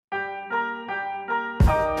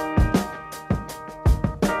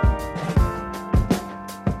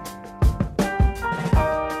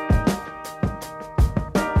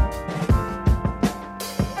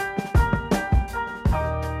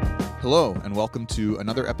Hello, and welcome to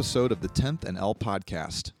another episode of the 10th and L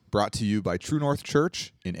podcast, brought to you by True North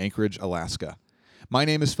Church in Anchorage, Alaska. My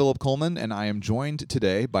name is Philip Coleman, and I am joined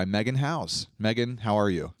today by Megan Howes. Megan, how are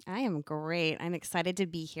you? I am great. I'm excited to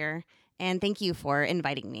be here, and thank you for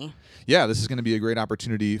inviting me. Yeah, this is going to be a great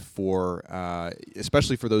opportunity for,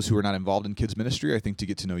 especially for those who are not involved in kids ministry, I think to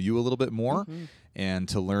get to know you a little bit more and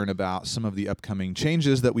to learn about some of the upcoming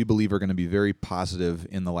changes that we believe are going to be very positive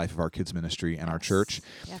in the life of our kids ministry and our church.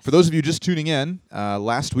 Yes. For those of you just tuning in,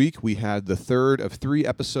 last week we had the third of 3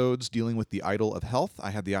 episodes dealing with the idol of health.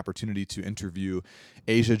 I had the opportunity to interview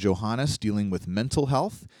Asia Johannes dealing with mental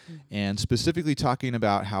health and specifically talking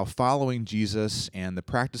about how following Jesus and the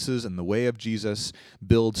practices and the way of Jesus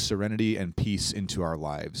builds serenity and peace into our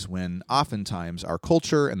lives when oftentimes our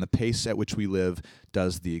culture and the pace at which we live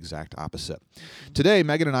does the exact opposite. Today,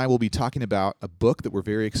 Megan and I will be talking about a book that we're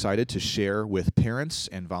very excited to share with parents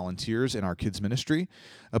and volunteers in our kids ministry,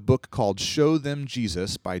 a book called Show Them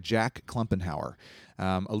Jesus by Jack Klumpenhower.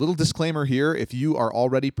 A little disclaimer here, if you are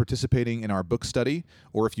already participating in our book study,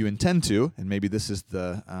 or if you intend to, and maybe this is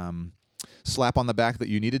the slap on the back that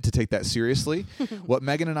you needed to take that seriously, what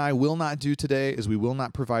Megan and I will not do today is we will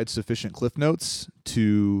not provide sufficient cliff notes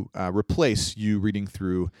to replace you reading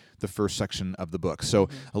through the first section of the book. So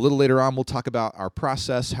a little later on, we'll talk about our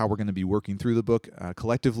process, how we're going to be working through the book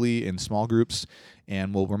collectively in small groups,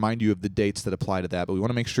 and we'll remind you of the dates that apply to that. But we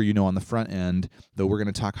want to make sure you know on the front end, though we're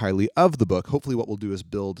going to talk highly of the book, hopefully what we'll do is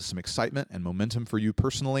build some excitement and momentum for you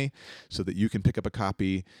personally so that you can pick up a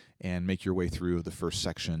copy and make your way through the first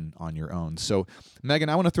section on your own. So, Megan,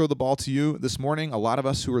 I want to throw the ball to you this morning. A lot of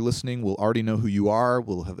us who are listening will already know who you are,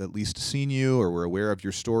 will have at least seen you, or we're aware of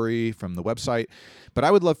your story from the website. But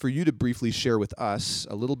I would love for you to briefly share with us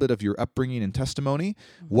a little bit of your upbringing and testimony.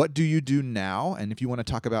 What do you do now? And if you want to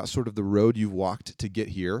talk about sort of the road you've walked to get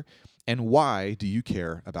here, and why do you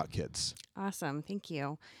care about kids? Awesome. Thank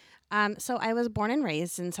you. So I was born and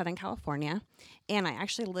raised in Southern California, and I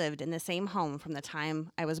actually lived in the same home from the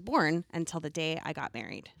time I was born until the day I got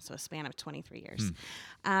married, so a span of 23 years.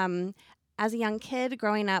 As a young kid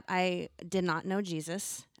growing up, I did not know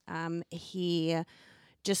Jesus. He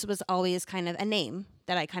just was always kind of a name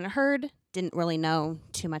that I kind of heard, didn't really know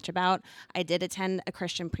too much about. I did attend a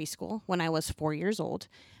Christian preschool when I was 4 years old,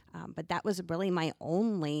 but that was really my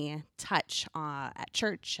only touch at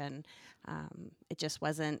church, and it just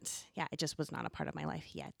wasn't, it just was not a part of my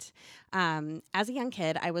life yet. As a young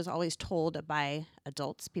kid, I was always told by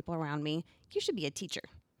adults, people around me, you should be a teacher.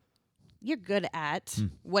 You're good at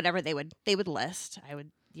whatever they would list.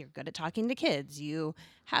 You're good at talking to kids. You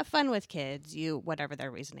have fun with kids. Whatever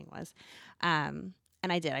their reasoning was. And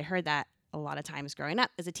I did. I heard that a lot of times growing up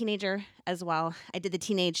as a teenager as well. I did the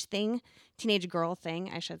teenage girl thing,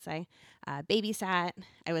 I should say. Babysat.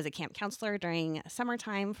 I was a camp counselor during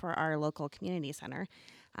summertime for our local community center.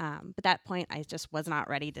 But at that point, I just was not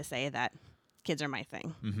ready to say that kids are my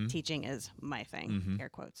thing. Teaching is my thing, air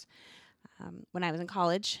quotes. When I was in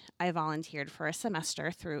college, I volunteered for a semester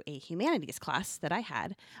through a humanities class that I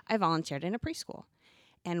had. I volunteered in a preschool.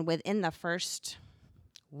 And within the first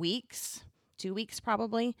 2 weeks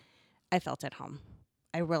probably, I felt at home.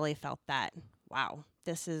 I really felt that, wow,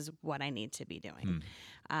 this is what I need to be doing.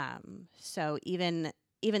 So even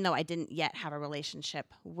though I didn't yet have a relationship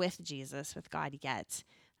with Jesus, with God yet,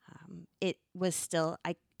 it was still,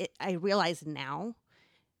 I realize now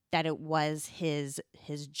that it was his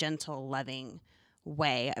gentle, loving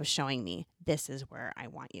way of showing me, this is where I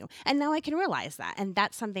want you. And now I can realize that. And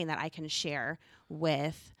that's something that I can share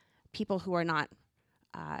with people who are not,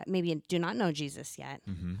 maybe do not know Jesus yet.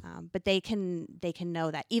 But they can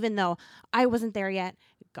know that even though I wasn't there yet,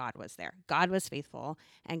 God was there. God was faithful.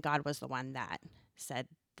 And God was the one that said,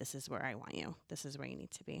 this is where I want you. This is where you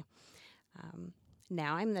need to be.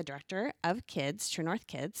 Now I'm the director of kids, True North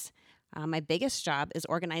Kids. My biggest job is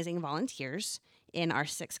organizing volunteers in our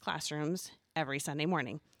 6 classrooms every Sunday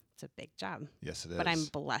morning. It's a big job. Yes, it is. But I'm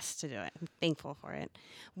blessed to do it. I'm thankful for it.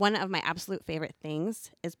 One of my absolute favorite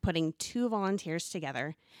things is putting 2 volunteers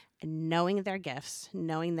together and knowing their gifts,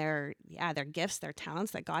 knowing their gifts, their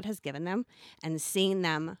talents that God has given them, and seeing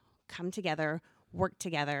them come together, work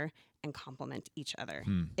together, and complement each other.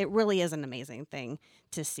 It really is an amazing thing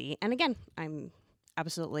to see. And again, I'm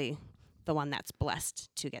absolutely the one that's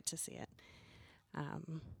blessed to get to see it.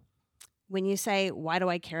 When you say, why do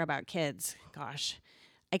I care about kids? Gosh,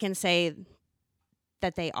 I can say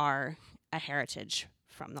that they are a heritage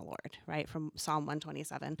from the Lord, right? From Psalm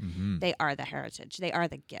 127. They are the heritage. They are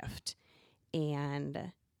the gift.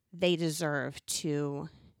 And they deserve to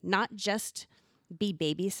not just be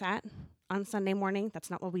babysat on Sunday morning. That's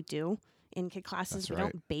not what we do in kid classes. We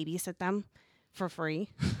don't babysit them. for free.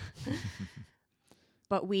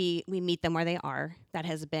 But we meet them where they are. That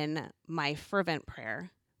has been my fervent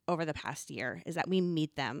prayer over the past year, is that we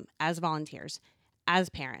meet them as volunteers, as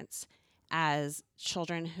parents, as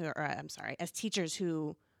as teachers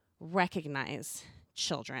who recognize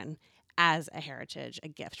children as a heritage, a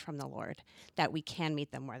gift from the Lord, that we can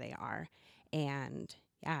meet them where they are. And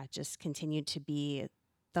just continue to be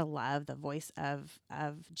the love, the voice of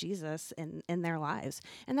Jesus in their lives.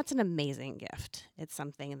 And that's an amazing gift. It's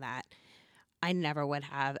something that I never would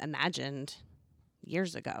have imagined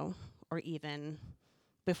years ago, or even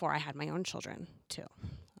before I had my own children too.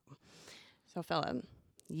 So Philip,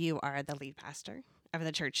 you are the lead pastor of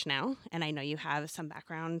the church now, and I know you have some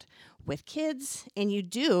background with kids, and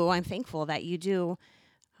I'm thankful that you do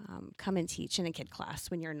come and teach in a kid class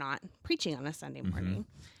when you're not preaching on a Sunday morning.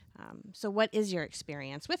 So what is your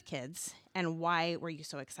experience with kids, and why were you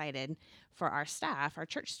so excited for our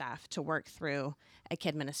church staff, to work through a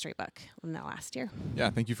kid ministry book in the last year? Yeah,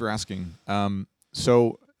 thank you for asking.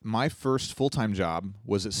 So my first full-time job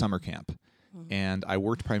was at summer camp, and I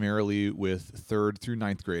worked primarily with 3rd through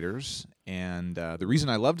 9th graders. And the reason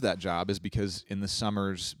I loved that job is because in the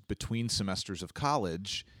summers between semesters of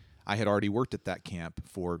college, I had already worked at that camp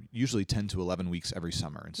for usually 10 to 11 weeks every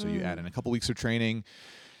summer. And so you add in a couple weeks of training.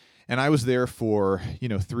 And I was there for,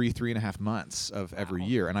 3.5 months of every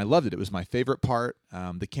year. And I loved it. It was my favorite part.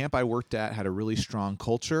 The camp I worked at had a really strong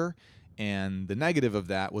culture. And the negative of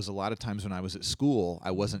that was a lot of times when I was at school,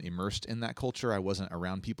 I wasn't immersed in that culture. I wasn't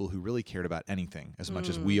around people who really cared about anything as much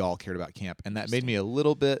as we all cared about camp. And that made me a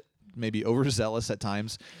little bit maybe overzealous at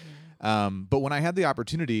times. But when I had the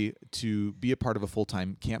opportunity to be a part of a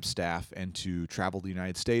full-time camp staff and to travel the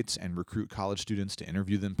United States and recruit college students to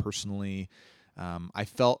interview them personally, I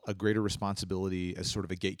felt a greater responsibility as sort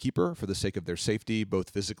of a gatekeeper for the sake of their safety,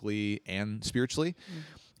 both physically and spiritually.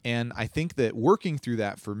 And I think that working through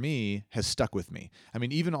that for me has stuck with me. I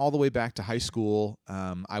mean, even all the way back to high school,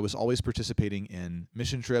 I was always participating in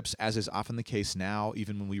mission trips, as is often the case now,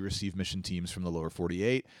 even when we receive mission teams from the lower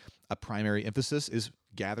 48. A primary emphasis is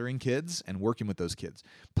gathering kids and working with those kids.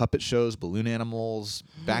 Puppet shows, balloon animals.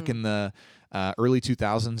 Back in the early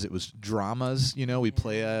 2000s, it was dramas. We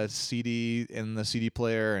play a CD in the CD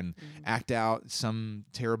player and act out some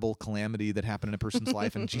terrible calamity that happened in a person's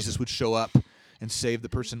life, and Jesus would show up and save the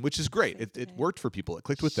person, which is great. It worked for people. It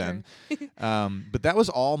clicked with them. But that was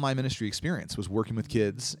all my ministry experience, was working with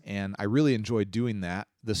kids, and I really enjoyed doing that.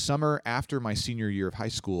 The summer after my senior year of high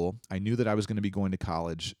school, I knew that I was going to be going to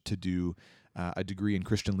college to do a degree in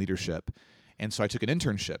Christian leadership. And so I took an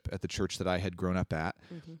internship at the church that I had grown up at,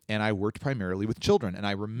 and I worked primarily with children. And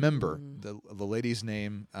I remember the lady's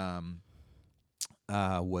name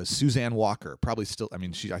was Suzanne Walker. Probably still, I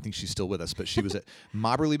think she's still with us, but she was at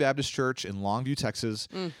Mobberly Baptist Church in Longview, Texas.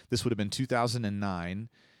 This would have been 2009.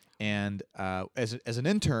 And as an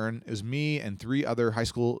intern, it was me and 3 other high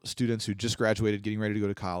school students who just graduated, getting ready to go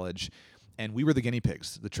to college. And we were the guinea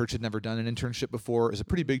pigs. The church had never done an internship before. It was a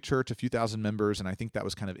pretty big church, a few thousand members, and I think that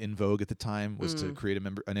was kind of in vogue at the time, was to create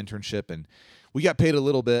an internship. And we got paid a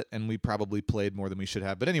little bit, and we probably played more than we should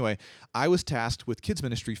have. But anyway, I was tasked with kids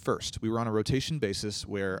ministry first. We were on a rotation basis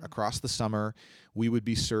where across the summer we would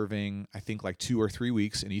be serving, I think, like 2 or 3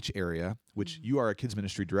 weeks in each area, which you are a kids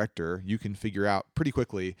ministry director. You can figure out pretty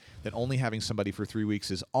quickly that only having somebody for 3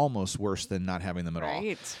 weeks is almost worse than not having them at all.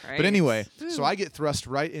 Right. But anyway, so I get thrust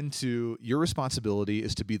right into your responsibility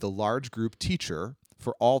is to be the large group teacher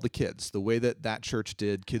for all the kids. The way that church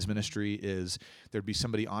did kids ministry is there'd be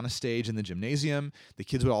somebody on a stage in the gymnasium. The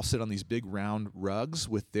kids would all sit on these big round rugs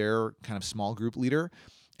with their kind of small group leader.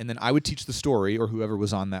 And then I would teach the story, or whoever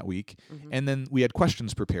was on that week. And then we had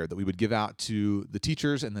questions prepared that we would give out to the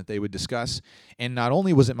teachers and that they would discuss. And not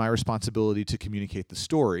only was it my responsibility to communicate the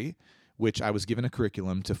story, which I was given a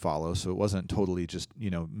curriculum to follow, so it wasn't totally just,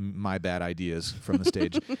 my bad ideas from the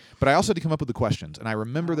stage. But I also had to come up with the questions. And I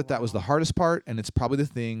remember that was the hardest part, and it's probably the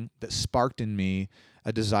thing that sparked in me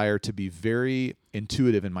a desire to be very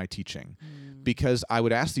intuitive in my teaching. Because I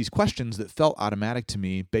would ask these questions that felt automatic to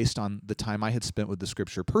me based on the time I had spent with the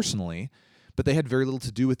scripture personally, but they had very little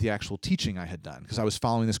to do with the actual teaching I had done, because I was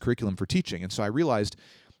following this curriculum for teaching. And so I realized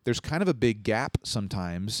there's kind of a big gap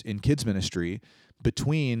sometimes in kids ministry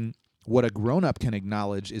between what a grown-up can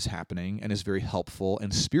acknowledge is happening and is very helpful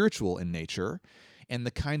and spiritual in nature, and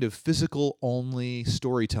the kind of physical-only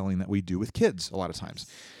storytelling that we do with kids a lot of times.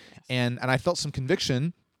 And I felt some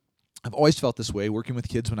conviction. I've always felt this way, working with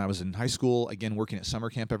kids when I was in high school, again, working at summer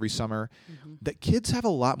camp every summer, that kids have a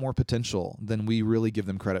lot more potential than we really give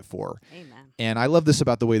them credit for. Amen. And I love this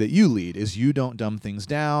about the way that you lead, is you don't dumb things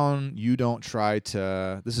down. You don't try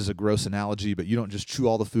to, this is a gross analogy, but you don't just chew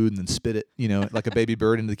all the food and then spit it, like a baby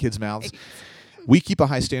bird into the kids' mouths. We keep a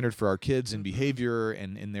high standard for our kids in behavior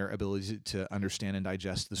and in their ability to understand and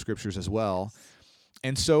digest the scriptures as well.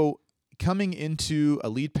 And so coming into a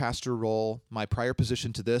lead pastor role, my prior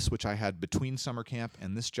position to this, which I had between summer camp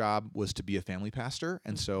and this job, was to be a family pastor.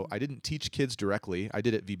 And so I didn't teach kids directly. I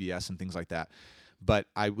did at VBS and things like that. But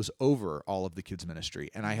I was over all of the kids'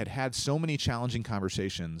 ministry. And I had so many challenging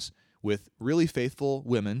conversations with really faithful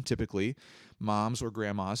women, typically moms or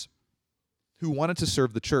grandmas, who wanted to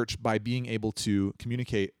serve the church by being able to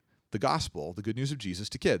communicate the gospel, the good news of Jesus,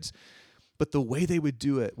 to kids. But the way they would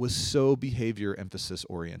do it was so behavior emphasis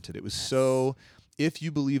oriented. It was so, if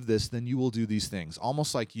you believe this, then you will do these things.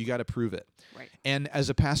 Almost like you got to prove it. Right. And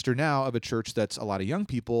as a pastor now of a church that's a lot of young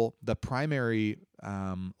people, the primary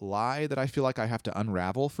lie that I feel like I have to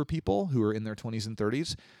unravel for people who are in their 20s and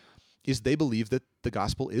 30s is they believe that the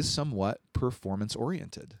gospel is somewhat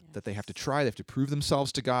performance-oriented, that they have to try, they have to prove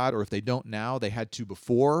themselves to God, or if they don't now, they had to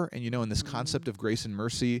before. And, in this concept of grace and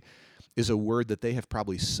mercy is a word that they have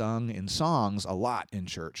probably sung in songs a lot in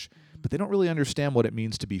church, but they don't really understand what it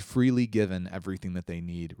means to be freely given everything that they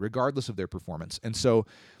need, regardless of their performance. And so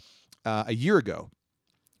a year ago,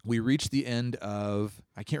 we reached the end of,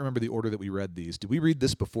 I can't remember the order that we read these. Did we read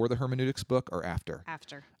this before the hermeneutics book or after?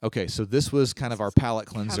 After. Okay, so this was kind of our palate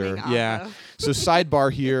cleanser. Yeah. So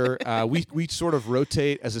sidebar here, we sort of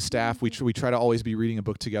rotate as a staff. We try to always be reading a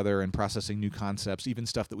book together and processing new concepts, even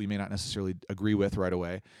stuff that we may not necessarily agree with right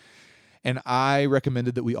away. And I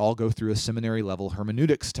recommended that we all go through a seminary-level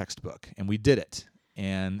hermeneutics textbook, and we did it.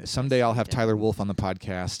 And someday I'll have Tyler Wolf on the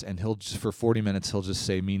podcast, and for 40 minutes, he'll just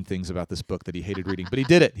say mean things about this book that he hated reading. But he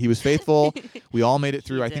did it. He was faithful. We all made it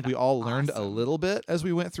through. I think we all learned a little bit as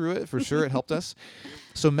we went through it. For sure, it helped us.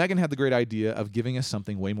 So Megan had the great idea of giving us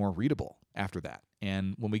something way more readable after that.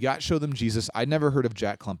 And when we got Show Them Jesus, I'd never heard of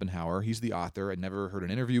Jack Klumpenhower. He's the author. I'd never heard an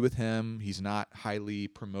interview with him. He's not highly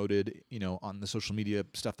promoted, on the social media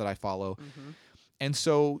stuff that I follow. Mm-hmm. And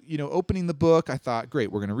so, opening the book, I thought,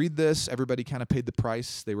 great, we're going to read this. Everybody kind of paid the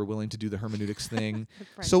price. They were willing to do the hermeneutics thing.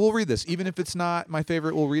 So we'll read this. Even if it's not my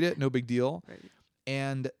favorite, we'll read it. No big deal. Right.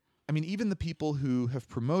 And, even the people who have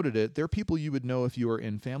promoted it, they're people you would know if you were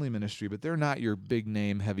in family ministry, but they're not your big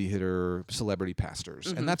name, heavy hitter, celebrity pastors.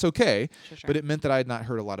 Mm-hmm. And that's okay, sure. But it meant that I had not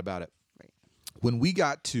heard a lot about it. Right. When we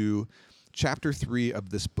got to chapter 3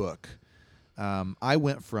 of this book, I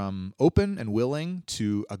went from open and willing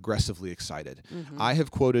to aggressively excited. Mm-hmm. I have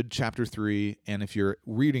quoted chapter 3, and if you're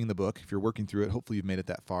reading the book, if you're working through it, hopefully you've made it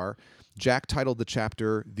that far. Jack titled the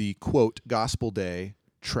chapter the, quote, Gospel Day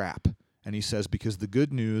Trap. And he says, because the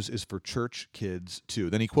good news is for church kids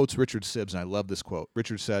too. Then he quotes Richard Sibbes, and I love this quote.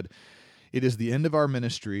 Richard said, it is the end of our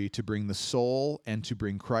ministry to bring the soul and to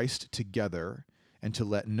bring Christ together and to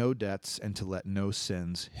let no debts and to let no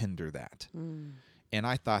sins hinder that. Mm. And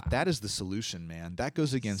I thought, that is the solution, man. That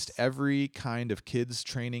goes against every kind of kids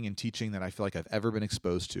training and teaching that I feel like I've ever been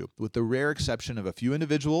exposed to, with the rare exception of a few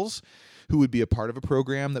individuals who would be a part of a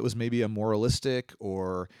program that was maybe a moralistic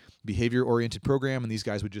or behavior-oriented program, and these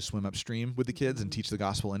guys would just swim upstream with the kids and teach the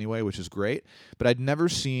gospel anyway, which is great. But I'd never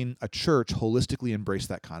seen a church holistically embrace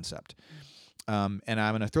that concept. And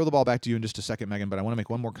I'm going to throw the ball back to you in just a second, Megan, but I want to make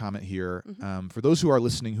one more comment here. Mm-hmm. For those who are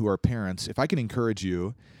listening who are parents, if I can encourage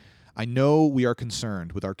you, I know we are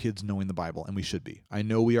concerned with our kids knowing the Bible, and we should be. I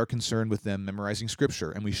know we are concerned with them memorizing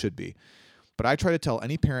Scripture, and we should be. But I try to tell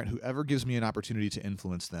any parent who ever gives me an opportunity to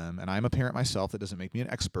influence them, and I'm a parent myself, that doesn't make me an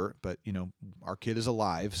expert, but, our kid is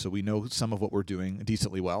alive, so we know some of what we're doing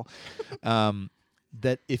decently well,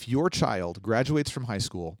 that if your child graduates from high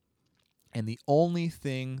school and the only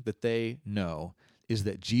thing that they know is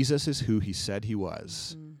that Jesus is who he said he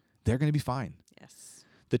was, they're going to be fine. Yes.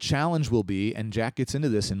 The challenge will be, and Jack gets into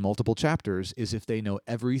this in multiple chapters, is if they know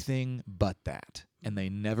everything but that, and they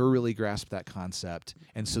never really grasp that concept,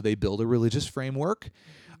 and so they build a religious framework.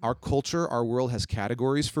 Our culture, our world has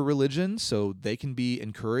categories for religion, so they can be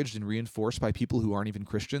encouraged and reinforced by people who aren't even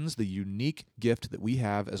Christians. The unique gift that we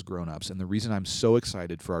have as grown-ups, and the reason I'm so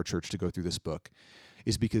excited for our church to go through this book,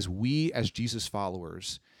 is because we, as Jesus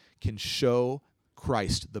followers, can show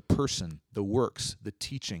Christ, the person, the works, the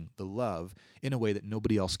teaching, the love, in a way that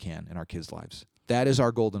nobody else can in our kids' lives. That is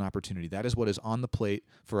our golden opportunity. That is what is on the plate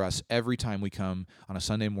for us every time we come on a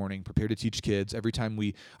Sunday morning, prepare to teach kids. Every time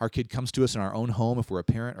our kid comes to us in our own home, if we're a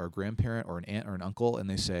parent or a grandparent or an aunt or an uncle, and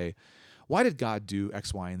they say, why did God do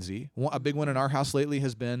X, Y, and Z? A big one in our house lately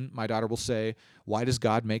has been, my daughter will say, why does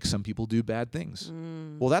God make some people do bad things?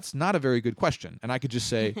 Well, that's not a very good question. And I could just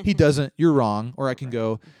say, he doesn't, you're wrong. Or I can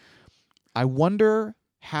go, I wonder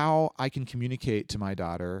how I can communicate to my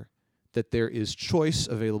daughter that there is choice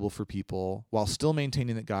available for people while still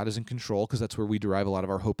maintaining that God is in control, because that's where we derive a lot of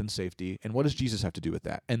our hope and safety. And what does Jesus have to do with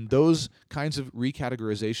that? And those kinds of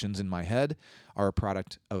recategorizations in my head are a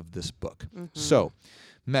product of this book. So,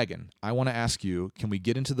 Megan, I want to ask you, can we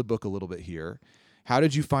get into the book a little bit here? How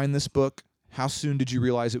did you find this book? How soon did you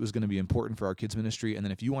realize it was going to be important for our kids' ministry? And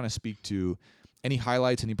then if you want to speak to any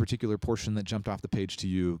highlights, any particular portion that jumped off the page to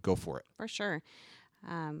you, go for it. For sure.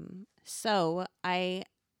 So I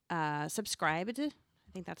subscribed, I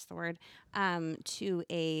think that's the word, to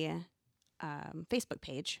a Facebook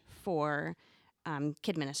page for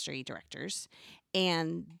kid ministry directors.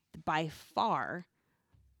 And by far,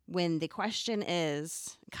 when the question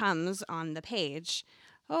comes on the page,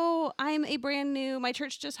 oh, I'm a brand new, my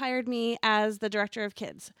church just hired me as the director of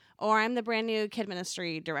kids, or I'm the brand new kid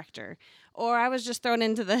ministry director, or I was just thrown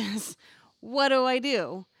into this. What do I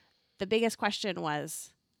do? The biggest question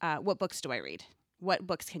was, what books do I read? What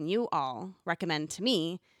books can you all recommend to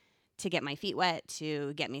me to get my feet wet,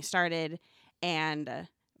 to get me started? And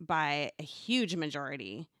by a huge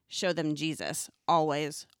majority, Show Them Jesus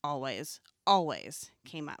always, always, always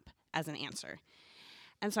came up as an answer.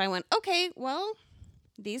 And so I went, okay, well,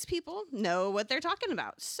 these people know what they're talking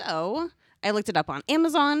about. So I looked it up on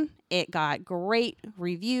Amazon. It got great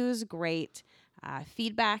reviews, great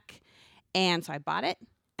feedback. And so I bought it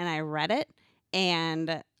and I read it,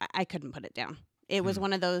 and I couldn't put it down. It was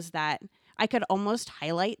one of those that I could almost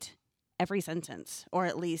highlight every sentence, or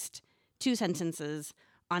at least 2 sentences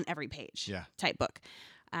on every page type book.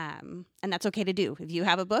 And that's okay to do. If you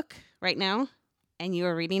have a book right now and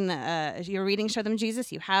you're reading Show Them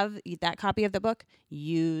Jesus, you have that copy of the book,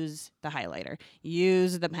 use the highlighter,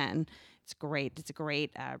 use the pen. It's great. It's a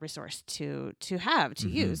great resource to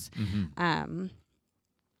use.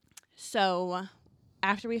 So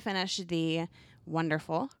after we finished the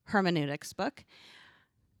wonderful hermeneutics book,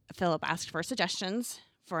 Philip asked for suggestions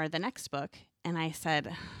for the next book. And I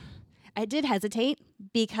said, I did hesitate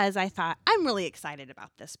because I thought, I'm really excited about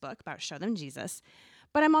this book, about Show Them Jesus,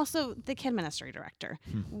 but I'm also the kid ministry director.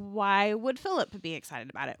 Why would Philip be excited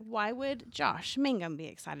about it? Why would Josh Mangum be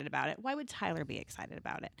excited about it? Why would Tyler be excited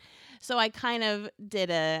about it? So I kind of did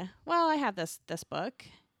I have this book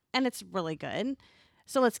and it's really good,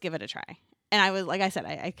 so let's give it a try. And I was, like I said,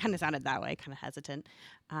 I kind of sounded that way, kind of hesitant.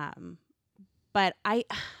 But I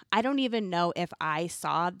don't even know if I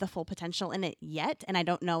saw the full potential in it yet. And I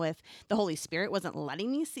don't know if the Holy Spirit wasn't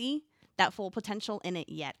letting me see that full potential in it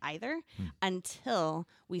yet either until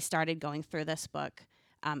we started going through this book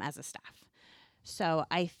as a staff. So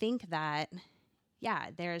I think that,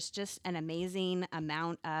 there's just an amazing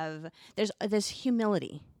amount of, there's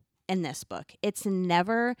humility in this book. It's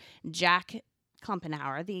never Jack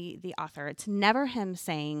Klumpenhower, the author. It's never him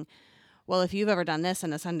saying, well, if you've ever done this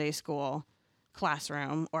in a Sunday school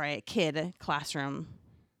classroom or a kid classroom,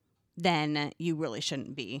 then you really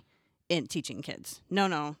shouldn't be in teaching kids.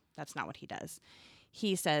 No, that's not what he does.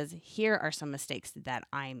 He says, here are some mistakes that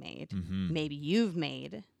I made. Maybe you've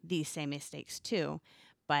made these same mistakes too,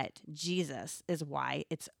 but Jesus is why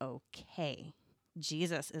it's okay.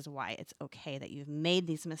 Jesus is why it's okay that you've made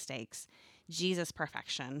these mistakes. Jesus'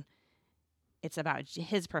 perfection, it's about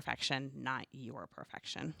his perfection, not your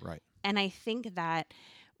perfection. Right. And I think that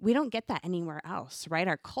we don't get that anywhere else, right?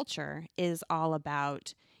 Our culture is all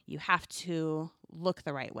about, you have to look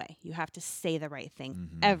the right way. You have to say the right thing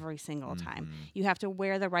every single time. You have to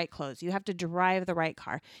wear the right clothes. You have to drive the right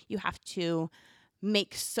car. You have to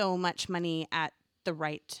make so much money at the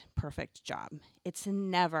right, perfect job. It's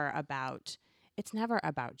never about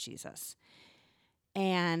Jesus.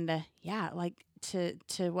 And like to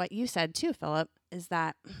what you said too, Philip, is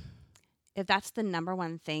that if that's the number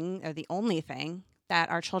one thing or the only thing that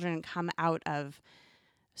our children come out of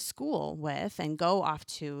school with and go off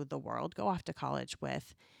to the world, go off to college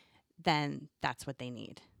with, then that's what they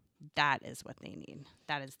need. That is what they need.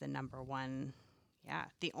 That is the number one,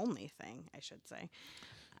 the only thing, I should say.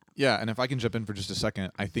 Yeah, and if I can jump in for just a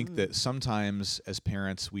second, I think that sometimes as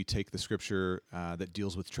parents, we take the scripture that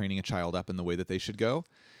deals with training a child up in the way that they should go,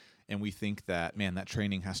 and we think that, man, that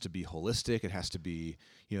training has to be holistic. It has to be,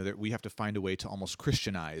 we have to find a way to almost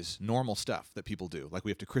Christianize normal stuff that people do. Like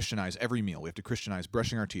we have to Christianize every meal. We have to Christianize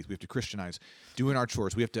brushing our teeth. We have to Christianize doing our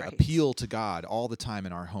chores. We have to appeal to God all the time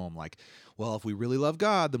in our home. Like, well, if we really love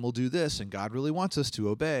God, then we'll do this, and God really wants us to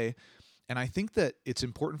obey. And I think that it's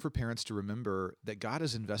important for parents to remember that God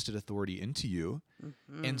has invested authority into you.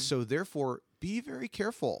 And so therefore, be very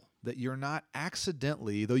careful that you're not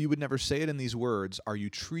accidentally, though you would never say it in these words, are you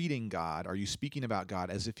treating God, are you speaking about God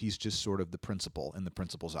as if he's just sort of the principal in the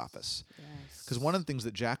principal's office? Because one of the things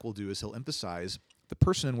that Jack will do is he'll emphasize the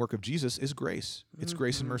person and work of Jesus is grace. It's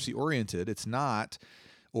grace and mercy oriented. It's not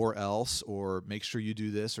or else, or make sure you do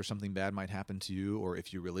this, or something bad might happen to you, or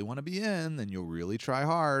if you really want to be in, then you'll really try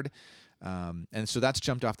hard. And so that's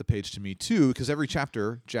jumped off the page to me too, because every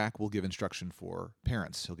chapter, Jack will give instruction for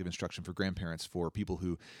parents. He'll give instruction for grandparents, for people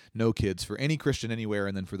who know kids, for any Christian anywhere,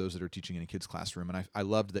 and then for those that are teaching in a kid's classroom. And I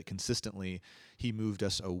loved that consistently he moved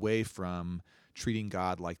us away from treating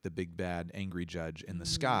God like the big, bad, angry judge in the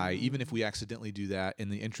sky, even if we accidentally do that in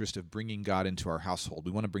the interest of bringing God into our household.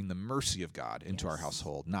 We want to bring the mercy of God into our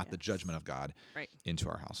household, not the judgment of God into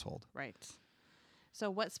our household. Right. So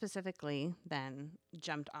what specifically then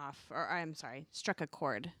struck a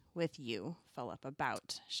chord with you, Philip,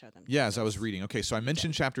 about Show Them Jesus? Yeah, as I was reading. Okay, so I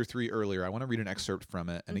mentioned chapter 3 earlier. I want to read an excerpt from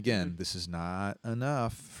it. And again, this is not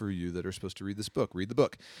enough for you that are supposed to read this book. Read the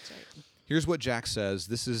book. That's right. Here's what Jack says.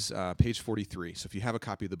 This is page 43. So if you have a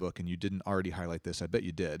copy of the book and you didn't already highlight this, I bet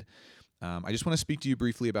you did. I just want to speak to you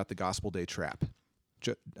briefly about the Gospel Day trap.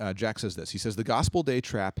 Jack says this. He says, the Gospel Day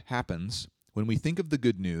trap happens when we think of the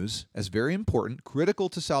good news as very important, critical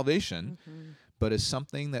to salvation, but as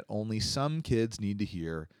something that only some kids need to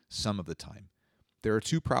hear some of the time. There are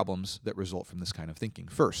two problems that result from this kind of thinking.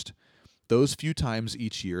 First, those few times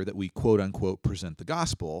each year that we quote-unquote present the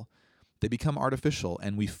gospel, they become artificial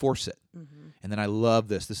and we force it. And then I love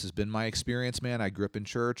this. This has been my experience, man. I grew up in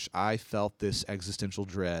church. I felt this existential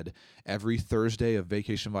dread every Thursday of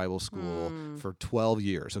Vacation Bible School for 12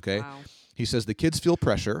 years, okay? Wow. He says the kids feel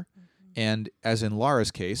pressure. And as in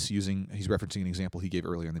Laura's case, he's referencing an example he gave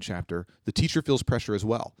earlier in the chapter, the teacher feels pressure as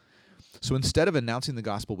well. So instead of announcing the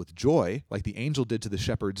gospel with joy, like the angel did to the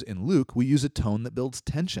shepherds in Luke, we use a tone that builds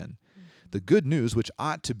tension. The good news, which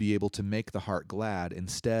ought to be able to make the heart glad,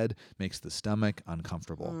 instead makes the stomach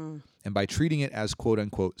uncomfortable. And by treating it as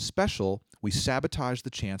quote-unquote special, we sabotage the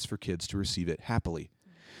chance for kids to receive it happily.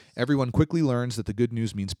 Everyone quickly learns that the good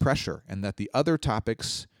news means pressure and that the other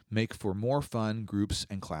topics make for more fun groups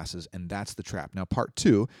and classes, and that's the trap. Now, part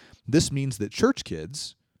 2, this means that church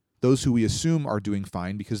kids, those who we assume are doing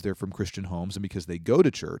fine because they're from Christian homes and because they go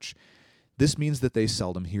to church, this means that they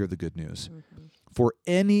seldom hear the good news. For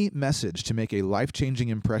any message to make a life-changing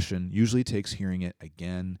impression usually takes hearing it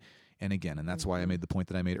again and again, and that's why I made the point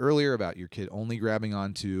that I made earlier about your kid only grabbing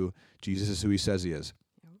onto Jesus is who he says he is.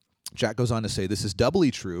 Jack goes on to say this is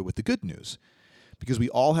doubly true with the good news, because we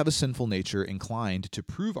all have a sinful nature inclined to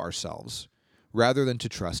prove ourselves rather than to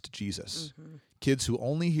trust Jesus. Kids who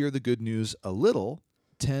only hear the good news a little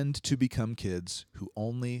tend to become kids who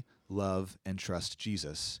only love and trust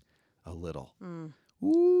Jesus a little. Ooh.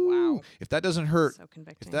 Wow. If that doesn't hurt, So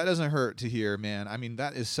convicting. if that doesn't hurt to hear, man, I mean,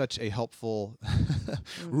 that is such a helpful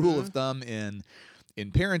rule of thumb in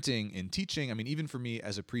parenting, in teaching. I mean, even for me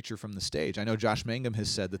as a preacher from the stage, I know Josh Mangum has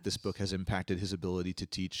said that this book has impacted his ability to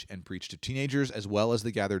teach and preach to teenagers as well as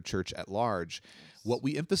the gathered church at large. What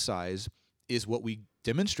we emphasize is what we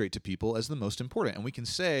demonstrate to people as the most important. And we can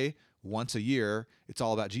say once a year, it's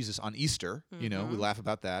all about Jesus on Easter. You know, we laugh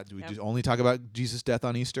about that. Do we just only talk about Jesus' death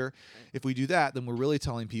on Easter? Right. If we do that, then we're really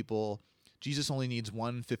telling people Jesus only needs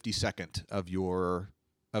 1/52nd of your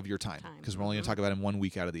time, because we're only going to talk about him 1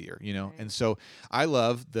 week out of the year, you know? Right. And so I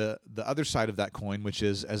love the other side of that coin, which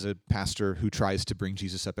is, as a pastor who tries to bring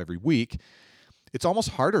Jesus up every week, it's almost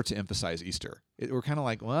harder to emphasize Easter. We're kind of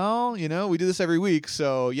like, well, you know, we do this every week,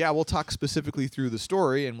 so yeah, we'll talk specifically through the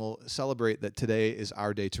story, and we'll celebrate that today is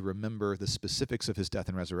our day to remember the specifics of his death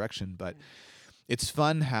and resurrection. But it's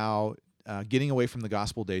fun how getting away from the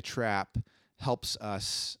Gospel Day trap helps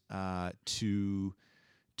us to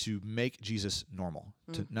make Jesus normal,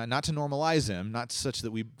 not to normalize him, not such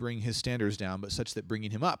that we bring his standards down, but such that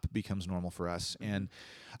bringing him up becomes normal for us. And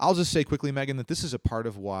I'll just say quickly, Megan, that this is a part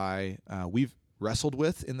of why we've wrestled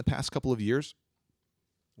with in the past couple of years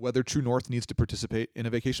whether True North needs to participate in a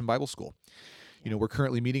Vacation Bible School. You know, we're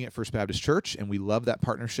currently meeting at First Baptist Church, and we love that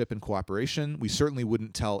partnership and cooperation. We certainly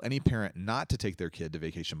wouldn't tell any parent not to take their kid to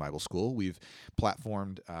Vacation Bible School. We've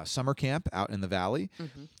platformed summer camp out in the valley.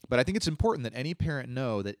 But I think it's important that any parent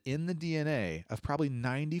know that in the DNA of probably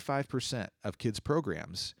 95% of kids'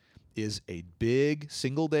 programs is a big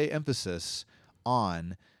single-day emphasis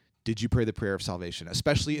on, did you pray the prayer of salvation,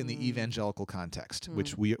 especially in the evangelical context,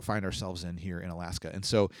 which we find ourselves in here in Alaska. And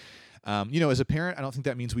so, you know, as a parent, I don't think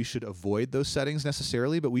that means we should avoid those settings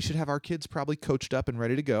necessarily, but we should have our kids probably coached up and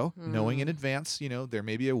ready to go, knowing in advance, you know, there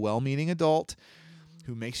may be a well-meaning adult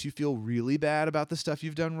who makes you feel really bad about the stuff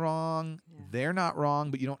you've done wrong. They're not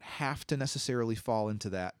wrong, but you don't have to necessarily fall into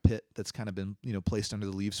that pit that's kind of been, you know, placed under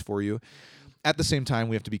the leaves for you. At the same time,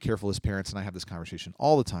 we have to be careful as parents, and I have this conversation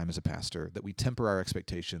all the time as a pastor, that we temper our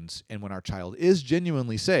expectations. And when our child is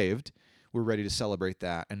genuinely saved, we're ready to celebrate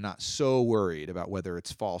that and not so worried about whether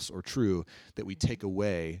it's false or true that we take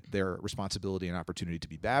away their responsibility and opportunity to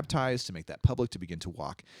be baptized, to make that public, to begin to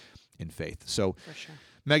walk in faith. So, For sure.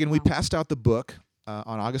 Megan, we Wow. passed out the book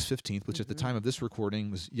on August 15th, which at the time of this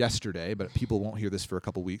recording was yesterday, but people won't hear this for a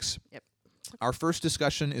couple weeks. Yep. Our first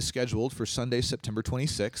discussion is scheduled for Sunday, September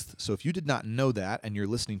 26th. So if you did not know that and you're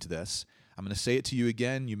listening to this, I'm going to say it to you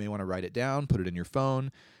again. You may want to write it down, put it in your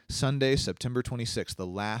phone. Sunday, September 26th, the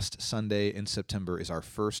last Sunday in September, is our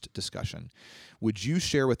first discussion. Would you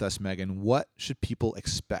share with us, Megan, what should people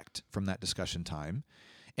expect from that discussion time?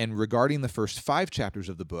 And regarding the first 5 chapters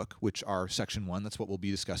of the book, which are section 1, that's what we'll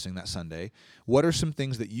be discussing that Sunday, what are some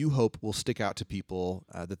things that you hope will stick out to people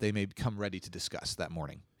that they may come ready to discuss that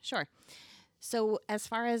morning? Sure. So as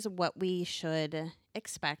far as what we should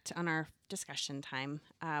expect on our discussion time,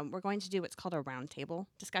 we're going to do what's called a roundtable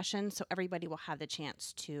discussion. So everybody will have the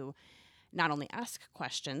chance to not only ask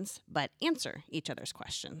questions, but answer each other's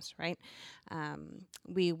questions, right?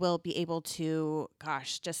 We will be able to, I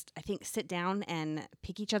think sit down and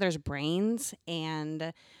pick each other's brains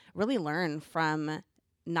and really learn from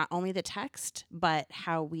not only the text, but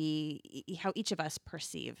how each of us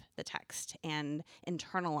perceive the text and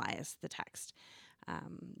internalize the text.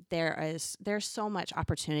 There's so much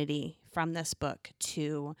opportunity from this book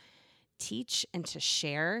to teach and to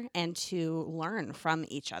share and to learn from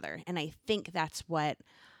each other. And I think that's what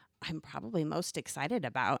I'm probably most excited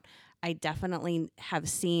about. I definitely have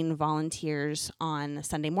seen volunteers on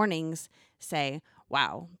Sunday mornings say,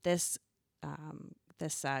 wow, this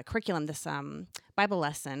curriculum, this Bible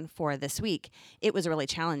lesson for this week, it was really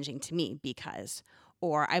challenging to me because,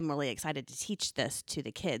 or I'm really excited to teach this to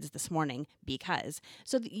the kids this morning because.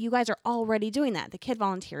 So you guys are already doing that. The kid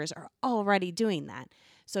volunteers are already doing that.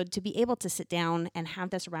 So to be able to sit down and have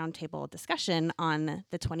this roundtable discussion on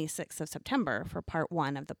the 26th of September for part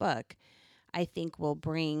 1 of the book, I think will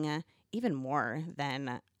bring even more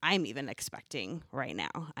than I'm even expecting right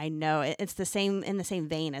now. I know it's the same in the same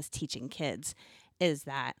vein as teaching kids, is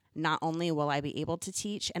that not only will I be able to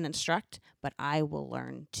teach and instruct, but I will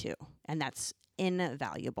learn too. And that's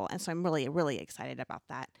invaluable. And so I'm really, really excited about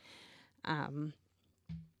that.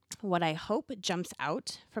 What I hope jumps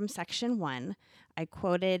out from section 1, I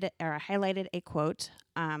highlighted a quote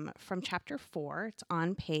from chapter 4. It's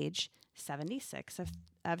on page 76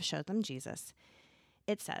 of Show Them Jesus.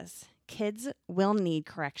 It says, kids will need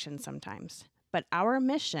correction sometimes, but our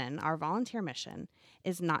mission, our volunteer mission,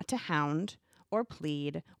 is not to hound or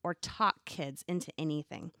plead or talk kids into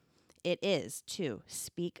anything. It is to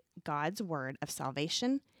speak God's word of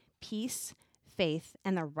salvation, peace, faith,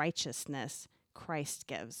 and the righteousness Christ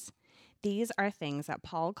gives. These are things that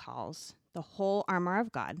Paul calls the whole armor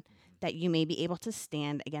of God, that you may be able to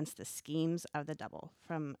stand against the schemes of the devil,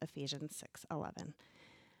 from Ephesians 6:11.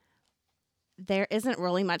 There isn't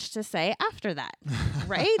really much to say after that,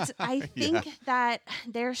 right? I think that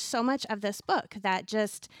there's so much of this book that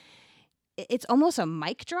just, it's almost a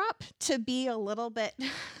mic drop to be a little bit,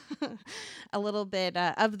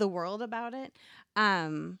 of the world about it.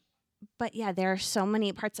 But yeah, there are so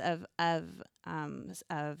many parts of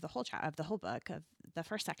the whole book, of the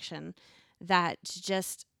first section, that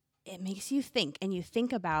just, it makes you think, and you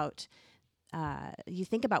think about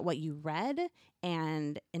what you read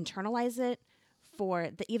and internalize it for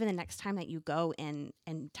even the next time that you go and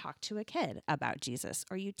talk to a kid about Jesus,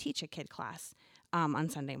 or you teach a kid class on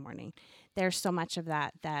Sunday morning. There's so much of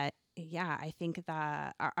that I think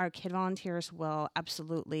that our kid volunteers will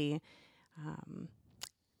absolutely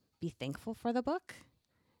be thankful for the book.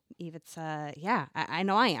 If it's I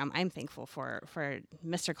know I am. I'm thankful for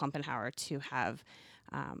Mr. Klumpenhower to have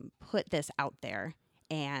put this out there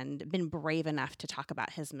and been brave enough to talk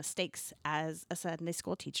about his mistakes as a Sunday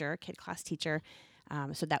school teacher, kid class teacher,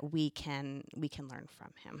 so that we can learn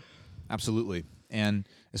from him. Absolutely. And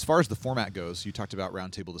as far as the format goes, you talked about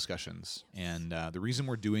roundtable discussions. And the reason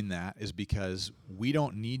we're doing that is because we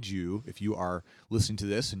don't need you, if you are listening to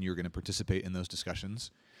this and you're going to participate in those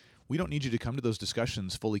discussions, we don't need you to come to those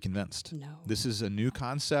discussions fully convinced. No. This is a new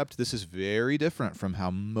concept. This is very different from how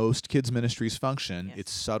most kids ministries function. Yes.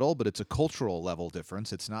 It's subtle, but it's a cultural level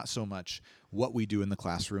difference. It's not so much what we do in the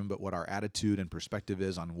classroom, but what our attitude and perspective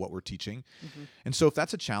is on what we're teaching. Mm-hmm. And so if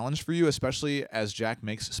that's a challenge for you, especially as Jack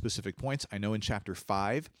makes specific points, I know in chapter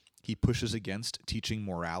 5, he pushes against teaching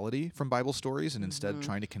morality from Bible stories and instead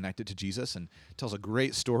trying to connect it to Jesus, and tells a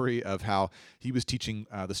great story of how he was teaching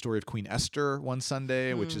the story of Queen Esther one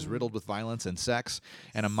Sunday, which is riddled with violence and sex,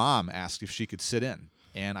 and a mom asked if she could sit in.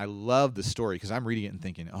 And I love the story because I'm reading it and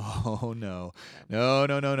thinking, oh, no.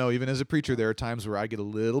 Even as a preacher, there are times where I get a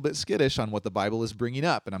little bit skittish on what the Bible is bringing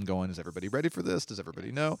up, and I'm going, is everybody ready for this? Does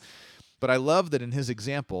everybody know? But I love that in his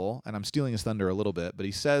example, and I'm stealing his thunder a little bit, but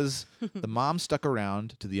he says the mom stuck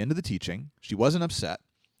around to the end of the teaching. She wasn't upset.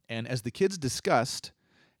 And as the kids discussed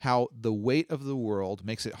how the weight of the world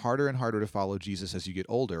makes it harder and harder to follow Jesus as you get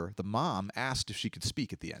older, the mom asked if she could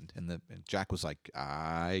speak at the end. And Jack was like,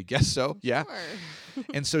 I guess so. Yeah. Sure.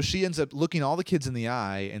 And so she ends up looking all the kids in the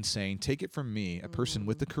eye and saying, take it from me, a person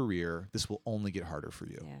with a career, this will only get harder for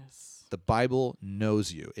you. Yes. The Bible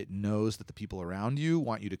knows you. It knows that the people around you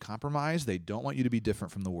want you to compromise. They don't want you to be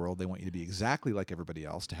different from the world. They want you to be exactly like everybody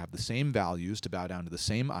else, to have the same values, to bow down to the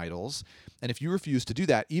same idols. And if you refuse to do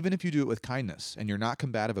that, even if you do it with kindness and you're not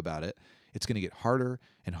combative about it, it's going to get harder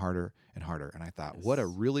and harder and harder. And I thought, what a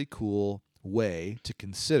really cool way to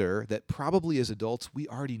consider that probably as adults, we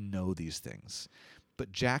already know these things.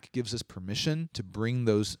 But Jack gives us permission to bring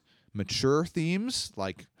those mature themes,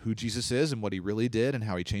 like who Jesus is and what he really did and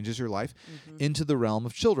how he changes your life, into the realm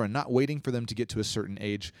of children, not waiting for them to get to a certain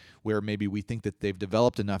age where maybe we think that they've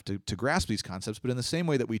developed enough to grasp these concepts, but in the same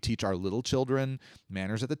way that we teach our little children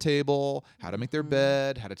manners at the table, how to make their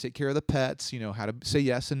bed, how to take care of the pets, how to say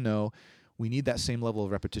yes and no. We need that same level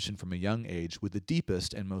of repetition from a young age with the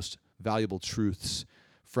deepest and most valuable truths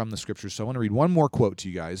from the scriptures. So I want to read one more quote to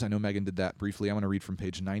you guys. I know Megan did that briefly. I want to read from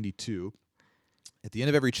page 92. At the end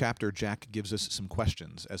of every chapter, Jack gives us some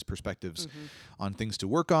questions as perspectives on things to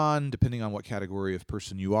work on, depending on what category of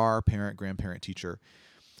person you are, parent, grandparent, teacher.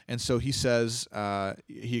 And so he says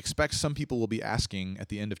he expects some people will be asking at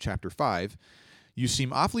the end of chapter 5, you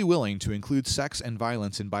seem awfully willing to include sex and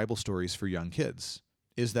violence in Bible stories for young kids.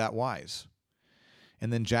 Is that wise?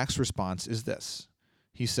 And then Jack's response is this.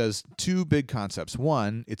 He says two big concepts.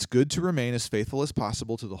 One, it's good to remain as faithful as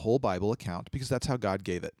possible to the whole Bible account because that's how God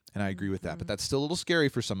gave it. And I agree with that. But that's still a little scary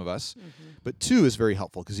for some of us. But two is very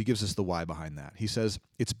helpful because he gives us the why behind that. He says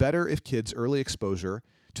it's better if kids' early exposure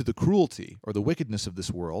to the cruelty or the wickedness of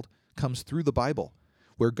this world comes through the Bible,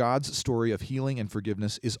 where God's story of healing and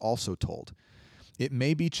forgiveness is also told. It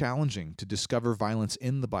may be challenging to discover violence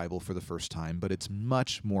in the Bible for the first time, but it's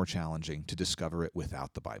much more challenging to discover it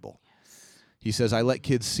without the Bible. He says, I let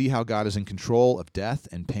kids see how God is in control of death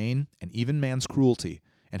and pain and even man's cruelty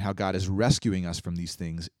and how God is rescuing us from these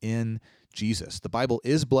things in Jesus. The Bible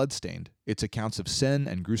is bloodstained. Its accounts of sin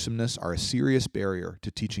and gruesomeness are a serious barrier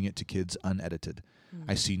to teaching it to kids unedited.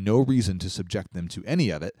 I see no reason to subject them to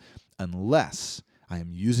any of it unless I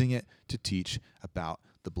am using it to teach about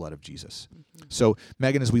the blood of Jesus. So,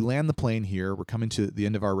 Megan, as we land the plane here, we're coming to the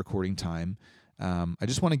end of our recording time. I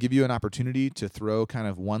just want to give you an opportunity to throw kind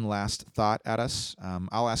of one last thought at us.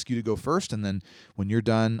 I'll ask you to go first, and then when you're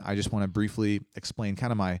done, I just want to briefly explain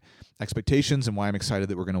kind of my expectations and why I'm excited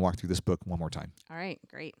that we're going to walk through this book one more time. All right,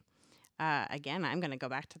 great. Again, I'm going to go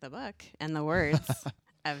back to the book and the words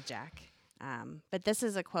of Jack. But this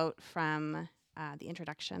is a quote from the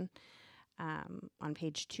introduction on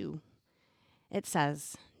page 2. It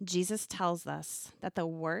says, Jesus tells us that the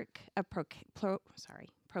work of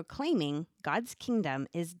proclaiming God's kingdom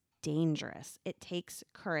is dangerous. It takes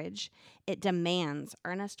courage. It demands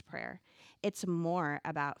earnest prayer. It's more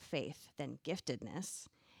about faith than giftedness,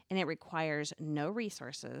 and it requires no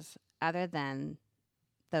resources other than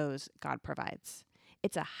those God provides.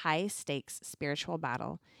 It's a high-stakes spiritual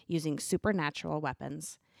battle using supernatural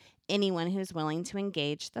weapons. Anyone who's willing to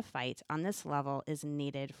engage the fight on this level is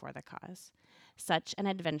needed for the cause. Such an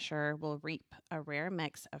adventure will reap a rare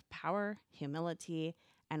mix of power, humility,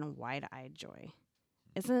 and wide-eyed joy.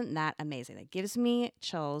 Isn't that amazing? It gives me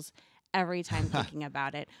chills every time thinking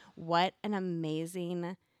about it. What an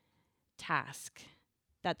amazing task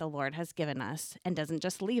that the Lord has given us and doesn't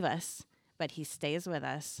just leave us, but he stays with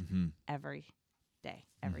us every day,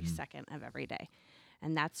 every second of every day.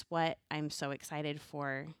 And that's what I'm so excited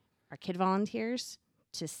for our kid volunteers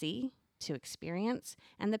to see, to experience,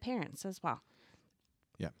 and the parents as well.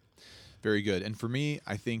 Yeah, very good. And for me,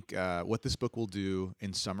 I think what this book will do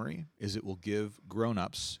in summary is it will give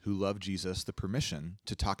grown-ups who love Jesus the permission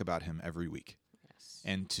to talk about him every week.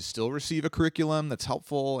 And to still receive a curriculum that's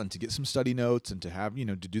helpful and to get some study notes and to have,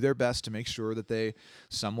 to do their best to make sure that they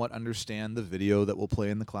somewhat understand the video that will play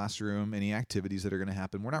in the classroom, any activities that are going to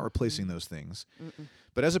happen. We're not replacing those things.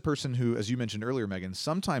 But as a person who, as you mentioned earlier, Megan,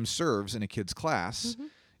 sometimes serves in a kid's class,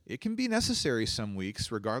 it can be necessary some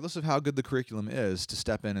weeks, regardless of how good the curriculum is, to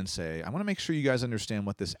step in and say, I want to make sure you guys understand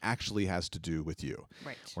what this actually has to do with you.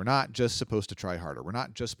 Right. We're not just supposed to try harder. We're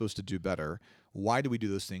not just supposed to do better. Why do we do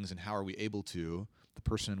those things, and how are we able to? The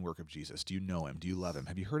person and work of Jesus. Do you know him? Do you love him?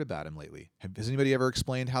 Have you heard about him lately? Has anybody ever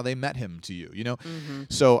explained how they met him to you?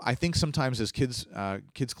 So I think sometimes as kids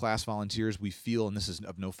class volunteers, we feel, and this is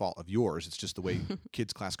of no fault of yours, it's just the way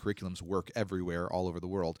kids class curriculums work everywhere, all over the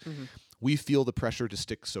world. we feel the pressure to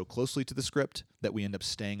stick so closely to the script that we end up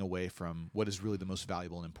staying away from what is really the most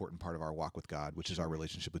valuable and important part of our walk with God, which is our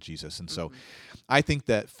relationship with Jesus. And so I think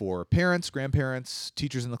that for parents, grandparents,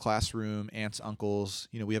 teachers in the classroom, aunts, uncles,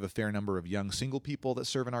 we have a fair number of young single people that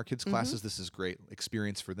serve in our kids' classes. This is great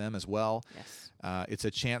experience for them as well. Yes. It's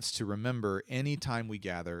a chance to remember anytime we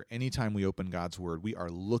gather, anytime we open God's Word, we are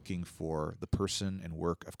looking for the person and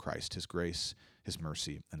work of Christ, His grace, His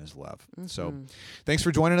mercy, and His love. So thanks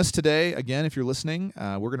for joining us today. Again, if you're listening,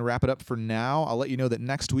 we're going to wrap it up for now. I'll let you know that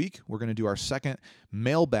next week we're going to do our second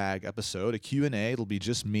mailbag episode, a Q&A. It'll be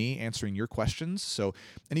just me answering your questions. So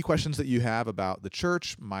any questions that you have about the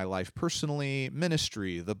church, my life personally,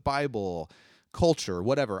 ministry, the Bible, culture,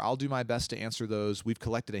 whatever, I'll do my best to answer those. We've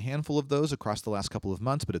collected a handful of those across the last couple of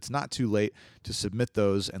months, but it's not too late to submit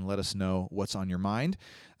those and let us know what's on your mind.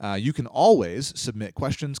 You can always submit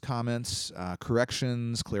questions, comments,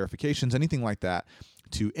 corrections, clarifications, anything like that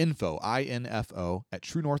to info, at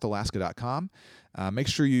truenorthalaska.com. Make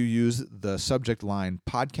sure you use the subject line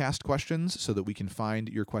podcast questions so that we can find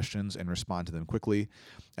your questions and respond to them quickly.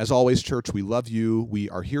 As always, church, we love you, we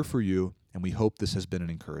are here for you, and we hope this has been an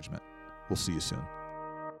encouragement. We'll see you soon.